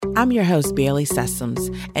I'm your host, Bailey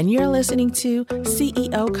Sessoms, and you're listening to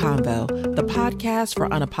CEO Convo, the podcast for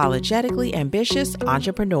unapologetically ambitious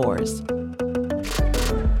entrepreneurs.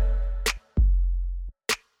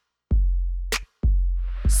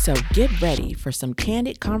 So get ready for some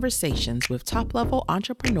candid conversations with top-level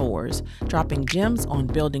entrepreneurs, dropping gems on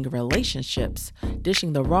building relationships,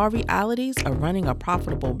 dishing the raw realities of running a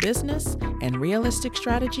profitable business, and realistic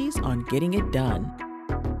strategies on getting it done.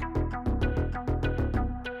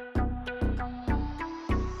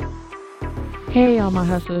 Hey, all my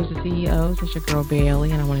hustlers and CEOs, it's your girl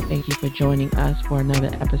Bailey, and I want to thank you for joining us for another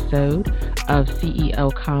episode of CEO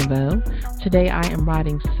Convo. Today I am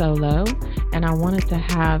riding solo, and I wanted to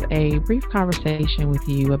have a brief conversation with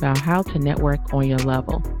you about how to network on your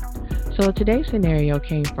level. So today's scenario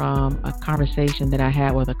came from a conversation that I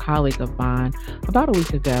had with a colleague of mine about a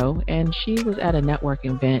week ago, and she was at a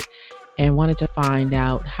networking event and wanted to find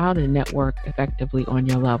out how to network effectively on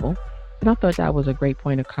your level. And I thought that was a great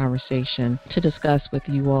point of conversation to discuss with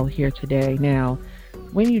you all here today. Now,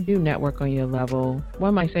 when you do network on your level,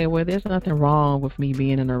 one might say, well, there's nothing wrong with me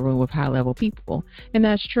being in a room with high-level people. And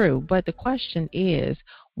that's true. But the question is,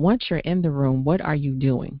 once you're in the room, what are you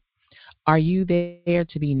doing? Are you there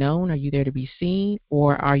to be known? Are you there to be seen?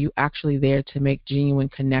 Or are you actually there to make genuine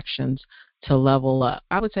connections to level up?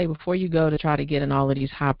 I would say before you go to try to get in all of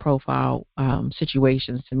these high-profile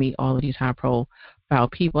situations to meet all of these high-profile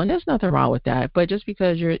people, and there's nothing wrong with that, but just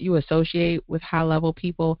because you associate with high-level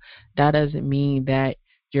people, that doesn't mean that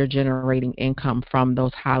you're generating income from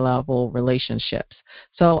those high-level relationships.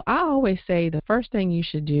 So I always say the first thing you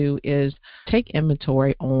should do is take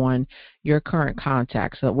inventory on your current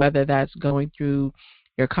contacts. So whether that's going through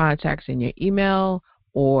your contacts in your email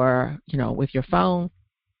or, with your phone,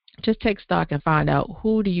 just take stock and find out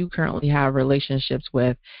who do you currently have relationships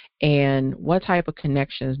with and what type of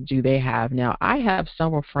connections do they have. Now, I have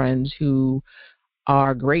several friends who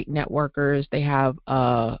are great networkers. They have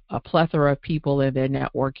a plethora of people in their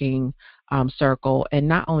networking circle, and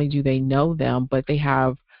not only do they know them, but they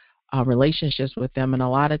have relationships with them, and a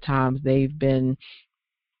lot of times they've been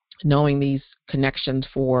knowing these connections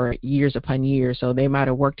for years upon years. So they might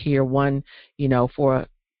have worked here for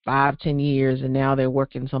 5-10 years, and now they're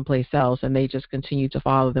working someplace else, and they just continue to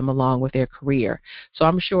follow them along with their career. So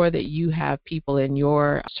I'm sure that you have people in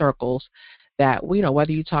your circles that,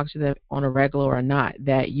 whether you talk to them on a regular or not,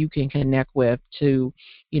 that you can connect with to,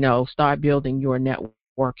 start building your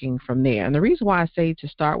networking from there. And the reason why I say to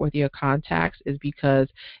start with your contacts is because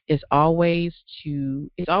it's always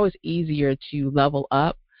easier to level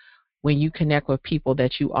up when you connect with people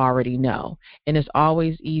that you already know. And it's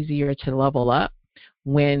always easier to level up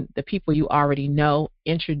when the people you already know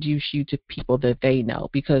introduce you to people that they know,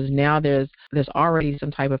 because now there's already some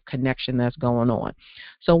type of connection that's going on.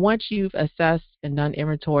 So once you've assessed and done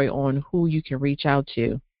inventory on who you can reach out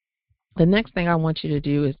to, the next thing I want you to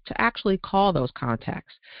do is to actually call those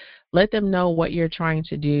contacts. Let them know what you're trying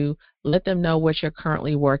to do. Let them know what you're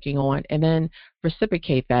currently working on, and then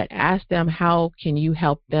reciprocate that. Ask them how can you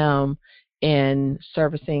help them in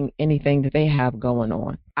servicing anything that they have going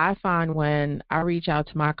on. I find when I reach out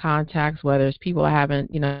to my contacts, whether it's people I haven't,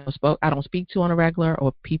 I don't speak to on a regular,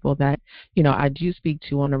 or people that, I do speak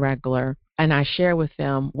to on a regular, and I share with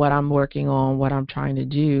them what I'm working on, what I'm trying to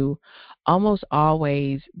do, almost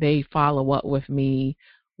always they follow up with me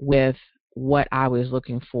with what I was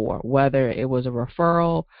looking for, whether it was a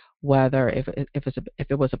referral, whether if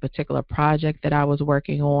it was a particular project that I was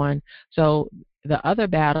working on. So the other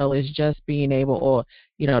battle is just being able, or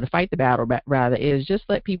to fight the battle rather, is just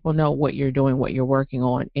let people know what you're doing, what you're working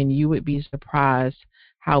on, and you would be surprised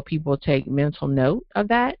how people take mental note of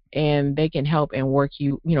that, and they can help and work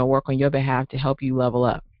on your behalf to help you level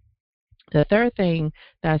up. The third thing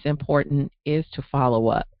that's important is to follow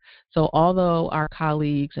up. So although our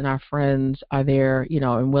colleagues and our friends are there,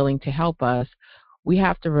 and willing to help us, we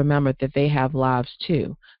have to remember that they have lives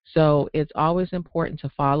too. So it's always important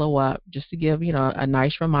to follow up, just to give, a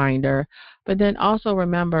nice reminder. But then also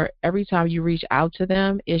remember, every time you reach out to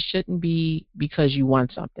them, it shouldn't be because you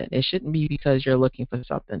want something. It shouldn't be because you're looking for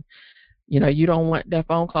something. You don't want that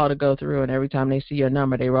phone call to go through, and every time they see your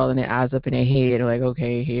number, they rolling their eyes up in their head, like,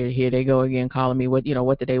 okay, here they go again, calling me. What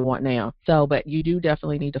do they want now? So, but you do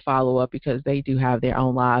definitely need to follow up, because they do have their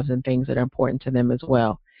own lives and things that are important to them as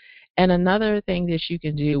well. And another thing that you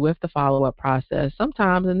can do with the follow-up process,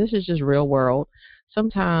 sometimes, and this is just real world,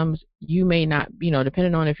 sometimes you may not,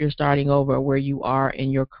 depending on if you're starting over, where you are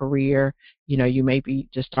in your career, you may be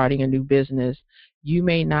just starting a new business, you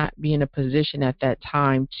may not be in a position at that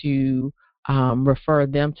time to refer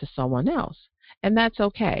them to someone else. And that's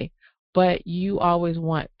okay. but you always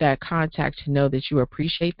want that contact to know that you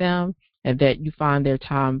appreciate them and that you find their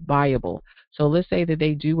time valuable. So let's say that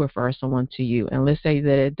they do refer someone to you, and let's say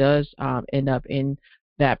that it does end up in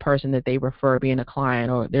that person that they refer being a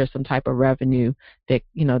client, or there's some type of revenue that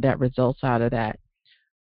that results out of that.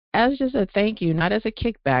 As just a thank you, not as a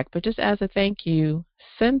kickback, but just as a thank you,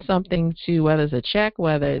 send something to, whether it's a check,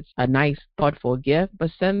 whether it's a nice, thoughtful gift,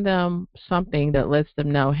 but send them something that lets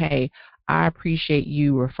them know, hey, I appreciate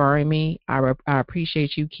you referring me. I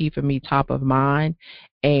appreciate you keeping me top of mind,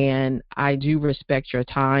 and I do respect your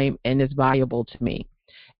time, and it's valuable to me.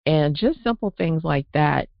 And just simple things like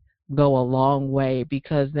that go a long way,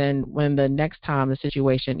 because then when the next time the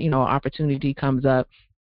situation, opportunity comes up,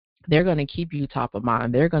 they're going to keep you top of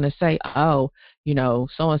mind. They're going to say, oh,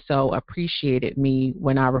 so-and-so appreciated me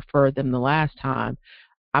when I referred them the last time.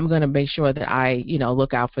 I'm going to make sure that I,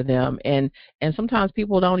 look out for them. And sometimes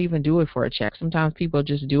people don't even do it for a check. Sometimes people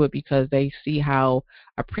just do it because they see how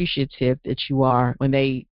appreciative that you are when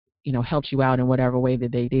they, helped you out in whatever way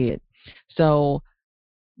that they did. So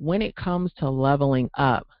when it comes to leveling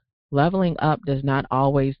up does not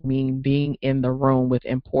always mean being in the room with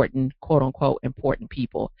important, quote unquote, important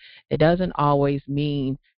people. It doesn't always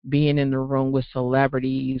mean being in the room with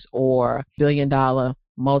celebrities or billion-dollar,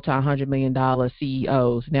 multi-$100 million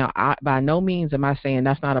CEOs. Now, by no means am I saying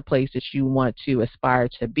that's not a place that you want to aspire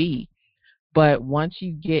to be. But once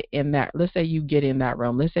you get in that, let's say you get in that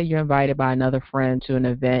room, let's say you're invited by another friend to an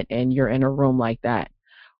event and you're in a room like that.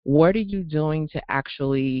 What are you doing to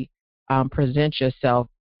actually present yourself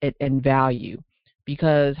in value?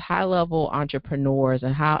 Because high-level entrepreneurs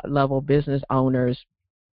and high-level business owners,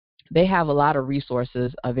 they have a lot of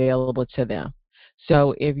resources available to them.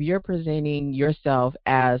 So if you're presenting yourself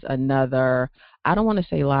as another, I don't want to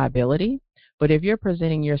say liability, but if you're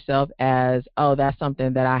presenting yourself as, oh, that's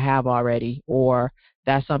something that I have already, or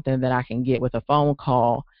that's something that I can get with a phone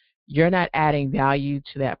call, you're not adding value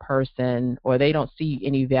to that person, or they don't see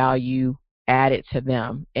any value added to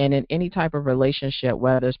them. And in any type of relationship,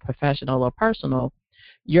 whether it's professional or personal,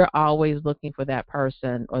 you're always looking for that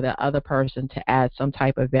person or that other person to add some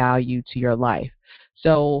type of value to your life.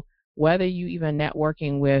 So whether you even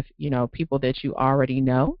networking with, people that you already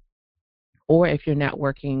know, or if you're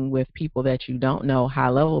networking with people that you don't know,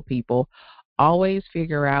 high-level people, always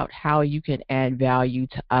figure out how you can add value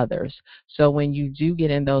to others. So when you do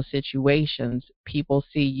get in those situations, people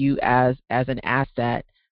see you as an asset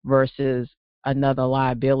versus another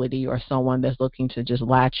liability or someone that's looking to just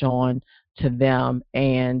latch on to them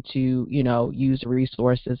and to, use the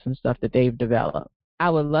resources and stuff that they've developed. I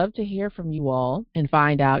would love to hear from you all and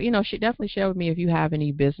find out, definitely share with me if you have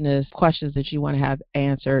any business questions that you want to have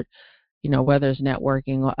answered, whether it's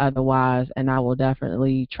networking or otherwise, and I will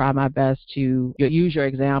definitely try my best to use your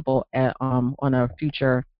example on a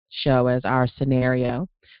future show as our scenario.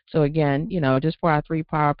 So again, just for our 3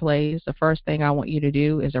 power plays, the first thing I want you to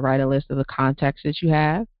do is to write a list of the contacts that you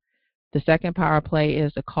have. The second power play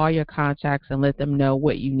is to call your contacts and let them know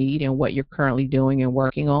what you need and what you're currently doing and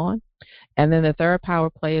working on. And then the third power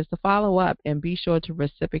play is to follow up and be sure to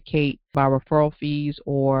reciprocate by referral fees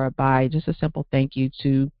or by just a simple thank you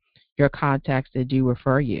to your contacts that do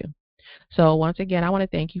refer you. So once again, I want to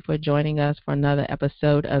thank you for joining us for another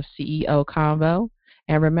episode of CEO Convo.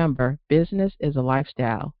 And remember, business is a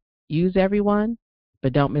lifestyle. Use everyone,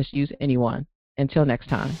 but don't misuse anyone. Until next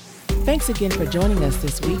time. Thanks again for joining us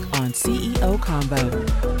this week on CEO Convo.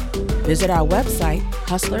 Visit our website,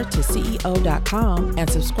 hustlertoceo.com, and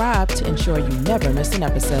subscribe to ensure you never miss an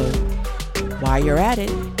episode. While you're at it,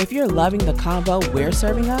 if you're loving the convo we're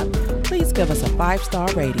serving up, please give us a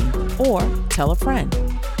 5-star rating or tell a friend.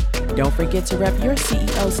 Don't forget to rep your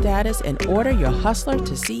CEO status and order your Hustler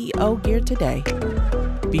to CEO gear today.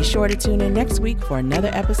 Be sure to tune in next week for another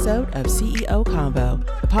episode of CEO Convo,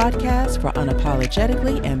 the podcast for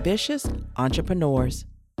unapologetically ambitious entrepreneurs.